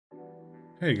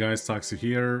Hey guys, Toxi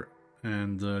here,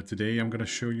 and today I'm gonna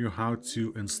show you how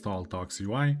to install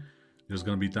ToxiUI. There's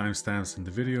gonna be timestamps in the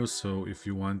video, so if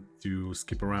you want to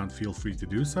skip around, feel free to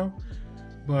do so.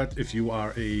 But if you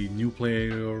are a new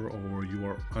player or you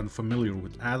are unfamiliar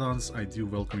with add-ons, I do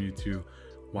welcome you to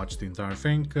watch the entire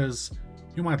thing, because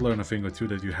you might learn a thing or two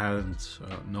that you hadn't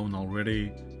known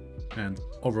already, and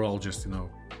overall just,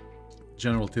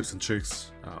 general tips and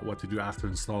tricks, what to do after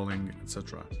installing,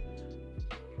 etc.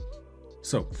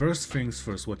 So first things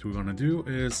first, what we're gonna do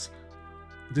is,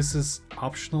 this is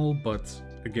optional, but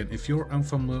again, if you're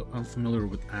unfamiliar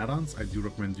with add-ons, I do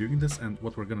recommend doing this. And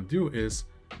what we're gonna do is,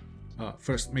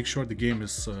 first make sure the game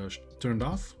is turned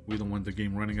off. We don't want the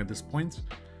game running at this point.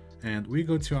 And we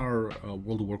go to our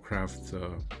World of Warcraft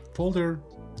folder.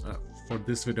 For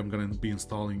this video, I'm gonna be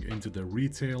installing into the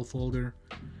retail folder.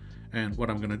 And what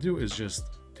I'm gonna do is just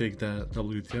take the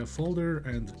WTF folder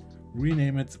and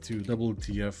rename it to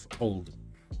WTF old.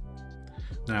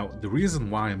 Now, the reason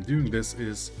why I'm doing this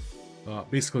is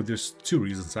basically there's two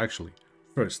reasons actually.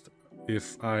 First,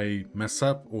 if I mess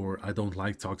up or I don't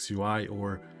like ToxiUI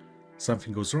or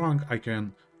something goes wrong, I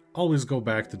can always go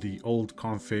back to the old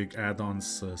config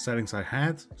add-ons settings I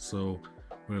had. So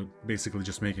we're basically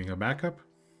just making a backup.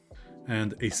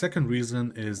 And a second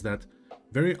reason is that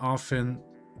very often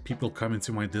people come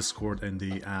into my Discord and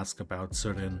they ask about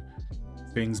certain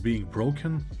things being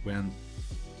broken, when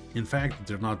in fact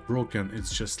they're not broken.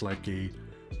 It's just like a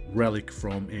relic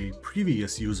from a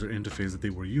previous user interface that they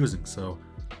were using. So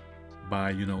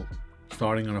by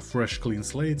starting on a fresh clean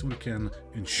slate, we can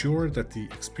ensure that the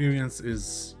experience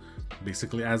is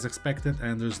basically as expected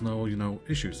and there's no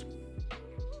issues.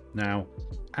 Now,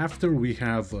 after we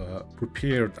have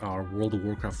prepared our World of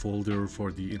Warcraft folder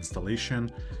for the installation,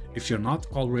 if you're not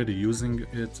already using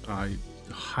it, I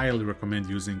highly recommend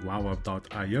using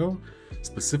WowUp.io,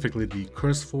 specifically the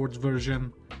CurseForge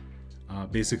version.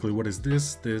 Basically, what is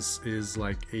this? This is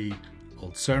like a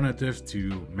alternative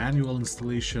to manual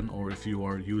installation, or if you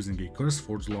are using a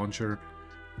CurseForge launcher,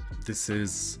 this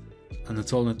is an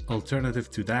alternative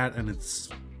to that, and it's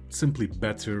simply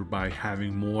better by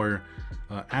having more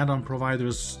add-on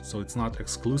providers. So it's not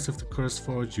exclusive to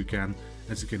CurseForge. You can,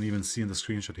 as you can even see in the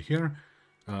screenshot here,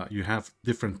 you have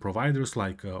different providers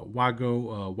like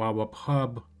Wago, WowUp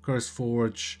Hub,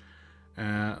 CurseForge,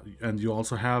 and you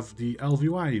also have the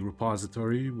ElvUI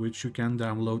repository, which you can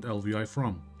download ElvUI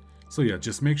from. So yeah,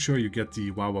 just make sure you get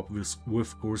the WowUp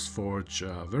with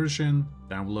CurseForge version,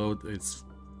 download. It's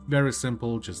very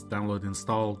simple, just download,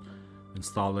 install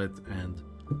it, and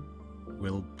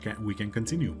we can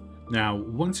continue. Now,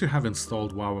 once you have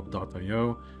installed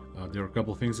WowUp.io, there are a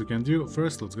couple things you can do.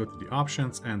 First, let's go to the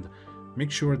options and make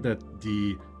sure that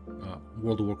the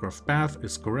World of Warcraft path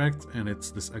is correct and it's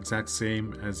this exact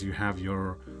same as you have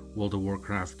your World of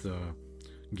Warcraft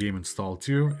game installed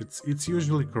too. It's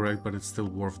usually correct, but it's still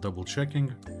worth double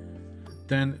checking.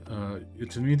 Then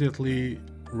it immediately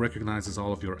recognizes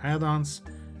all of your add-ons,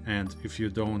 and if you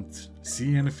don't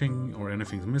see anything or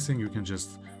anything's missing, you can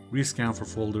just rescan for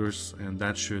folders and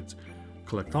that should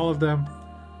collect all of them.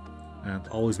 And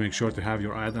always make sure to have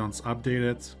your add-ons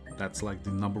updated. That's like the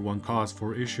 #1 cause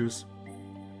for issues.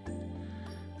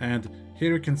 And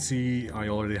here you can see I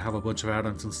already have a bunch of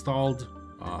add-ons installed.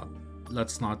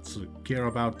 Let's not care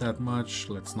about that much.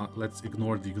 Let's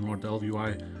ignore the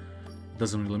ElvUI.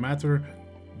 Doesn't really matter.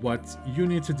 What you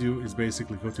need to do is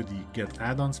basically go to the Get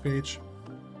Add-ons page.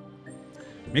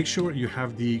 Make sure you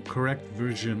have the correct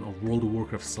version of World of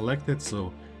Warcraft selected.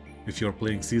 So if you're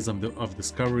playing Season of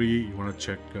Discovery, you want to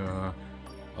check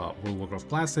World of Warcraft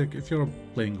Classic. If you're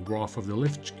playing Wrath of the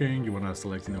Lich King, you want to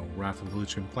select Wrath of the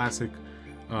Lich King Classic.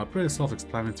 Pretty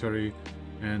self-explanatory,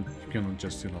 and you can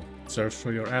just search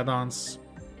for your add-ons,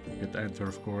 hit enter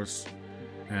of course,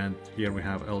 and here we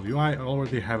have ElvUI. I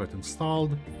already have it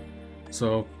installed.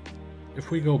 So if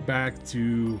we go back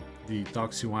to the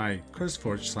ToxiUI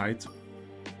CurseForge site,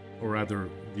 or rather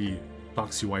the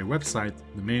ToxiUI website,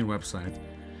 the main website,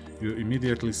 you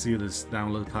immediately see this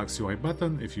download ToxiUI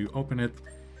button. If you open it,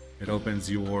 it opens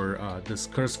your this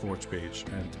CurseForge page,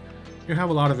 and you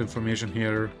have a lot of information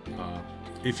here.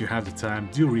 If you have the time,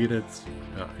 do read it.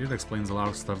 It explains a lot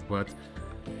of stuff, but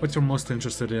what you're most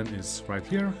interested in is right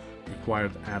here,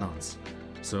 required add-ons.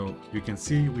 So you can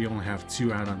see we only have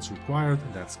 2 add-ons required.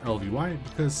 That's ElvUI,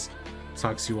 because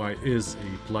ToxiUI is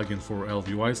a plugin for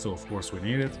ElvUI, so of course we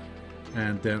need it.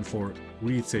 And then for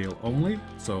retail only,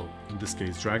 so in this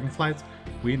case Dragonflight,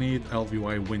 we need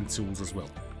ElvUI Wind Tools as well.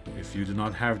 If you do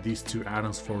not have these 2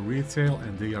 add-ons for retail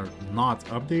and they are not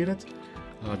updated,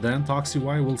 then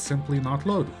ToxiUI will simply not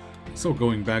load. So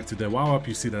going back to the WowUp,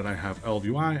 you see that I have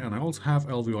ElvUI and I also have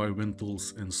ElvUI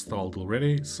WinTools installed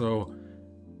already. So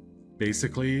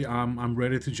basically, I'm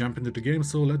ready to jump into the game,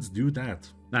 so let's do that.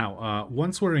 Now,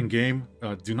 once we're in game,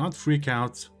 do not freak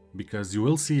out because you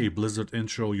will see a Blizzard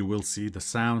intro, you will see the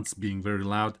sounds being very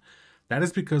loud. That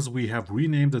is because we have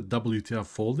renamed the WTF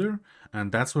folder,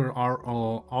 and that's where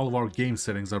all of our game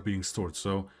settings are being stored.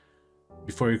 So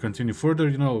before you continue further,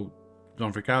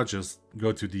 don't freak out, just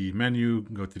go to the menu,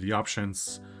 go to the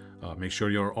options, make sure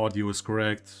your audio is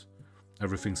correct,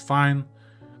 everything's fine.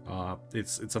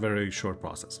 It's a very short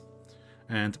process.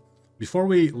 And before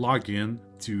we log in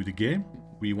to the game,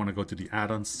 we want to go to the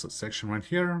add-ons section right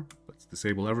here. Let's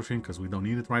disable everything because we don't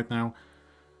need it right now.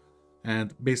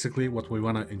 And basically what we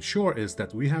want to ensure is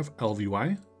that we have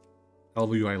ElvUI,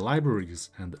 ElvUI libraries,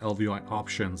 and ElvUI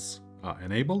options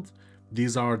enabled.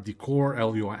 These are the core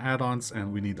ElvUI add-ons,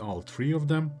 and we need all three of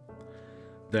them.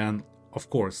 Then, of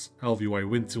course, ElvUI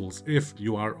WinTools if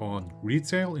you are on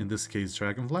retail, in this case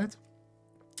Dragonflight,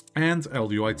 and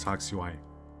ElvUI ToxiUI.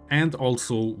 And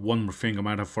also, one more thing I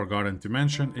might have forgotten to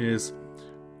mention is,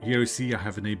 here you see I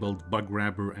have enabled Bug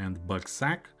Grabber and Bug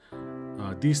Sack.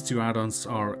 These two add-ons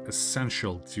are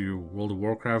essential to World of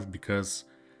Warcraft because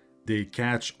they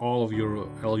catch all of your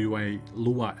ElvUI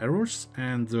Lua errors,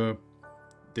 and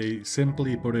they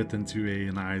simply put it into a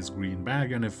nice green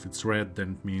bag, and if it's red,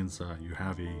 then it means you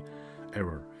have a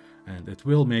error. And it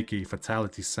will make a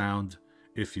fatality sound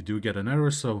if you do get an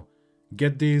error, so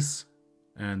get these.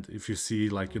 And if you see,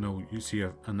 you see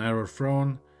an error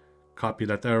thrown, copy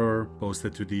that error, post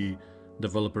it to the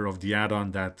developer of the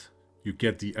add-on that you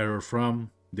get the error from.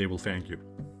 They will thank you.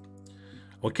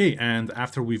 Okay, and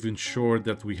after we've ensured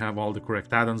that we have all the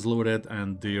correct add-ons loaded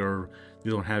and they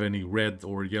don't have any red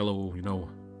or yellow,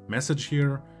 message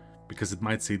here, because it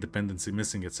might say dependency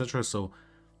missing, etc. So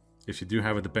if you do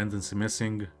have a dependency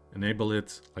missing, enable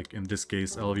it. Like in this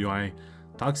case, ElvUI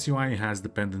ToxiUI has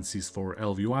dependencies for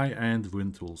ElvUI and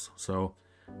WinTools, so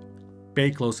pay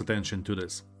close attention to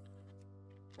this.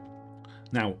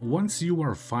 Now, once you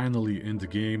are finally in the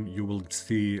game, you will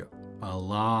see a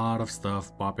lot of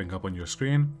stuff popping up on your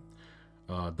screen.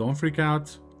 Don't freak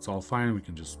out, it's all fine, we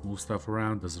can just move stuff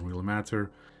around, doesn't really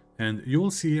matter. And you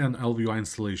will see an ElvUI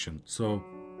installation. So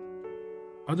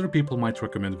other people might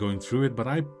recommend going through it, but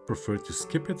I prefer to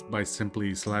skip it by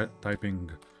simply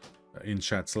typing in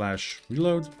chat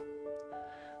 /reload,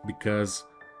 because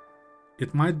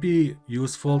it might be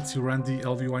useful to run the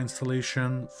ElvUI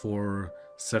installation for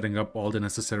setting up all the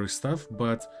necessary stuff,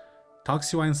 but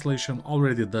ToxiUI installation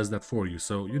already does that for you,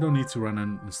 so you don't need to run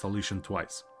an installation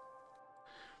twice.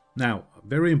 Now,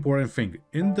 very important thing,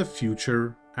 in the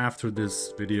future, after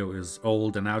this video is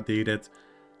old and outdated,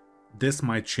 this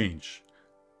might change.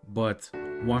 But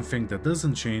one thing that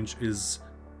doesn't change is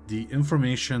the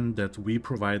information that we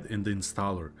provide in the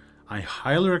installer. I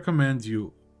highly recommend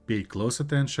you pay close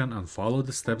attention and follow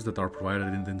the steps that are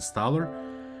provided in the installer,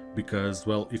 because,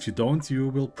 well, if you don't, you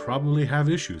will probably have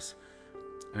issues.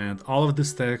 And all of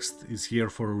this text is here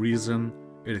for a reason.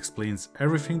 It explains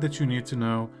everything that you need to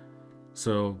know.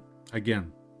 So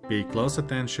again, pay close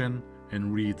attention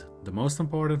and read. The most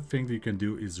important thing that you can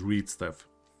do is read stuff.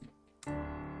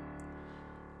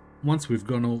 Once we've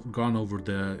gone over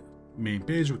the main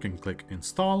page, we can click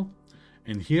install,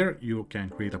 and here you can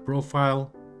create a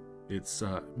profile. It's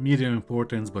medium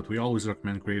importance, but we always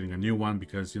recommend creating a new one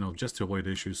because, just to avoid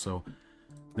issues. So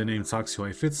the name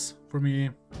ToxiUI fits for me.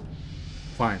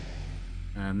 Fine.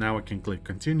 And now I can click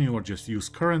continue or just use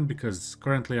current, because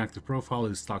currently active profile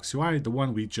is ToxiUI, the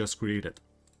one we just created.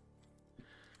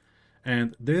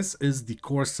 And this is the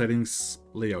core settings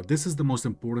layout. This is the most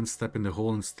important step in the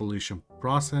whole installation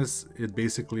process. It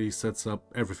basically sets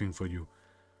up everything for you.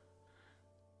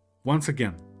 Once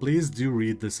again, please do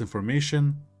read this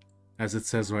information. As it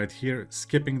says right here,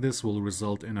 skipping this will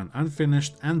result in an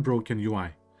unfinished and broken UI.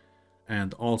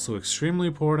 And also extremely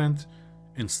important,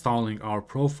 installing our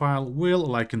profile will,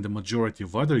 like in the majority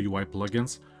of other UI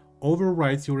plugins,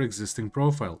 overwrite your existing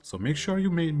profile. So make sure you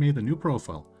made a new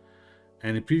profile.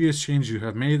 Any previous change you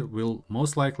have made will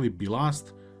most likely be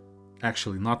lost.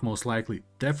 Actually, not most likely,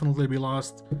 definitely be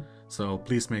lost. So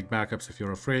please make backups if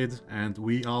you're afraid, and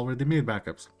we already made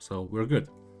backups, so we're good.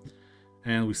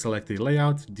 And we select a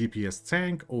layout, DPS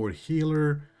tank or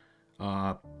healer.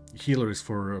 Healer is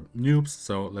for noobs,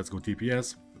 so let's go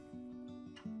DPS.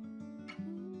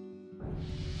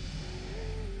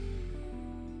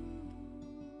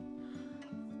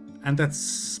 And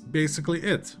that's basically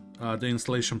it. The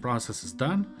installation process is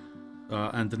done,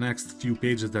 and the next few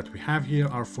pages that we have here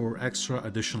are for extra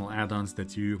additional add-ons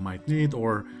that you might need,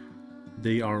 or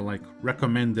they are like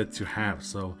recommended to have.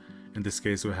 So In this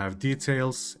case, we have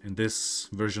details. In this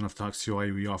version of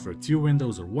ToxiUI, we offer 2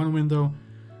 windows or 1 window.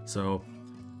 So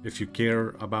if you care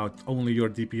about only your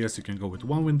DPS, you can go with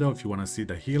 1 window. If you want to see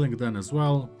the healing done as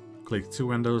well, click 2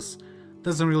 windows.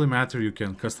 Doesn't really matter, you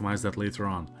can customize that later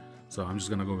on. So I'm just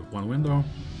gonna go with 1 window.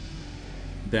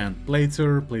 Then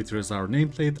Plater. Plater is our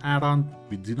nameplate add-on.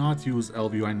 We do not use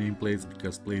ElvUI nameplates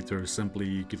because Plater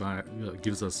simply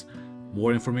gives us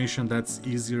more information that's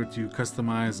easier to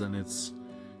customize, and it's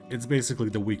basically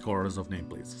the weak auras of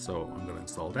nameplates. So I'm gonna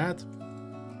install that.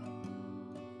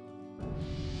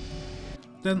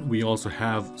 Then we also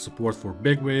have support for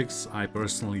bigwigs. I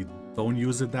personally don't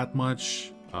use it that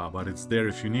much, but it's there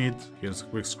if you need. Here's a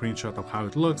quick screenshot of how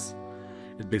it looks.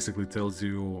 It basically tells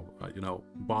you,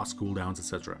 boss cooldowns,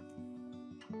 etc.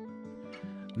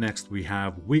 Next, we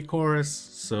have weak auras.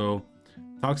 So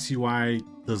ToxiUI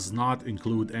does not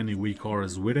include any weak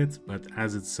auras with it, but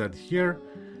as it said here,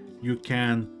 you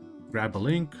can grab a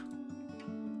link,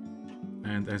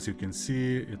 and as you can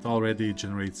see, it already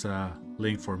generates a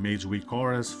link for mage weak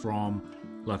auras from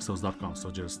luxos.com.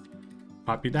 So just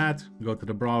copy that, go to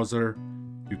the browser,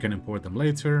 you can import them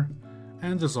later,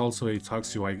 and there's also a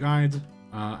ToxiUI guide,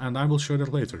 and I will show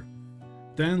that later.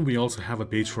 Then we also have a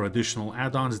page for additional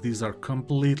add-ons. These are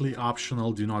completely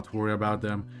optional, do not worry about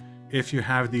them. If you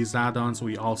have these add-ons,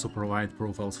 we also provide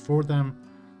profiles for them,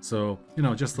 so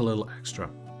just a little extra.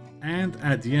 And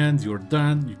at the end, you're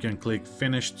done. You can click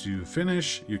finish to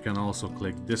finish. You can also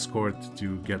click Discord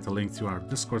to get a link to our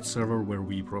Discord server where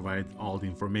we provide all the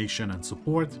information and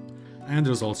support. And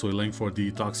there's also a link for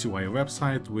the ToxiUI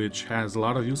website, which has a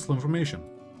lot of useful information.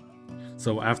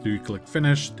 So after you click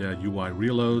finish, the UI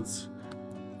reloads,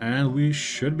 and we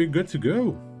should be good to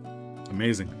go.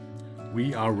 Amazing.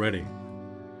 We are ready.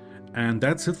 And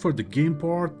that's it for the game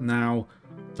part. Now,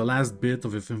 the last bit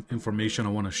of information I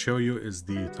want to show you is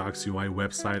the ToxiUI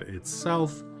website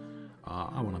itself.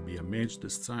 I want to be a mage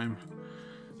this time.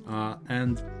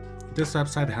 And this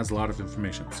website has a lot of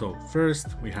information. So first,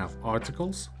 we have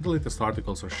articles. The latest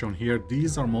articles are shown here.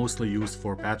 These are mostly used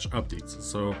for patch updates.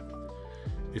 So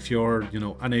if you're,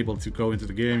 unable to go into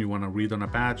the game, you want to read on a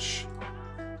patch,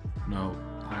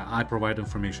 I provide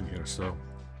information here. So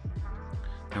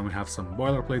then we have some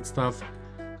boilerplate stuff,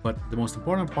 but the most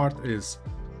important part is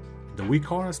the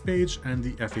weak auras page and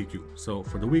the FAQ. So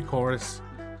for the weak auras,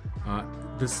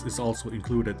 this is also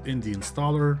included in the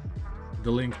installer,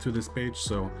 the link to this page.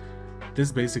 So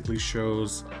this basically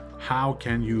shows how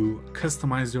can you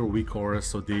customize your weak auras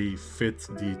so they fit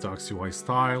the ToxiUI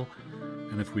style.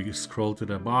 And if we scroll to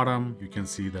the bottom, you can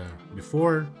see the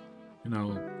before,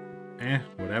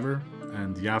 whatever,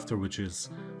 and the after, which is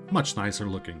much nicer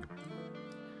looking.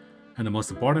 And the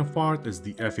most important part is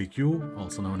the FAQ,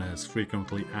 also known as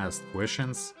frequently asked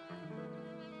questions.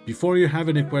 Before you have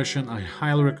any question, I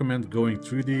highly recommend going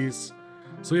through these.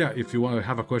 So yeah, if you want to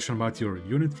have a question about your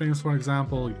unit frames, for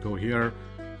example, you go here,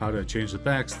 how to change the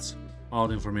text, all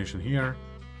the information here.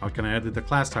 How can I edit the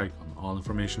class icon, all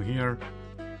information here.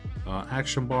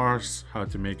 Action bars, how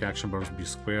to make action bars be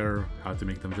square, how to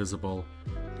make them visible.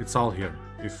 It's all here.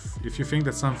 If you think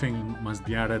that something must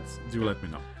be added, do let me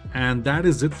know. And that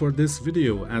is it for this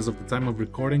video. As of the time of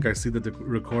recording, I see that the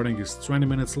recording is 20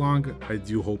 minutes long. I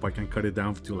do hope I can cut it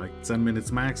down to like 10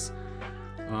 minutes max.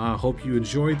 Hope you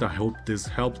enjoyed. I hope this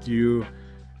helped you.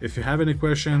 If you have any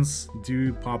questions,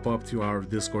 do pop up to our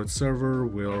Discord server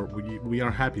where we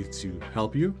are happy to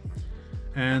help you.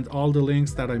 And all the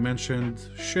links that I mentioned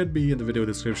should be in the video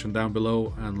description down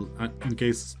below, and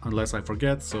unless I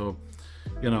forget. So,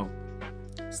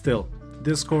 still,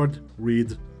 Discord,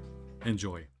 read,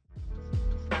 enjoy.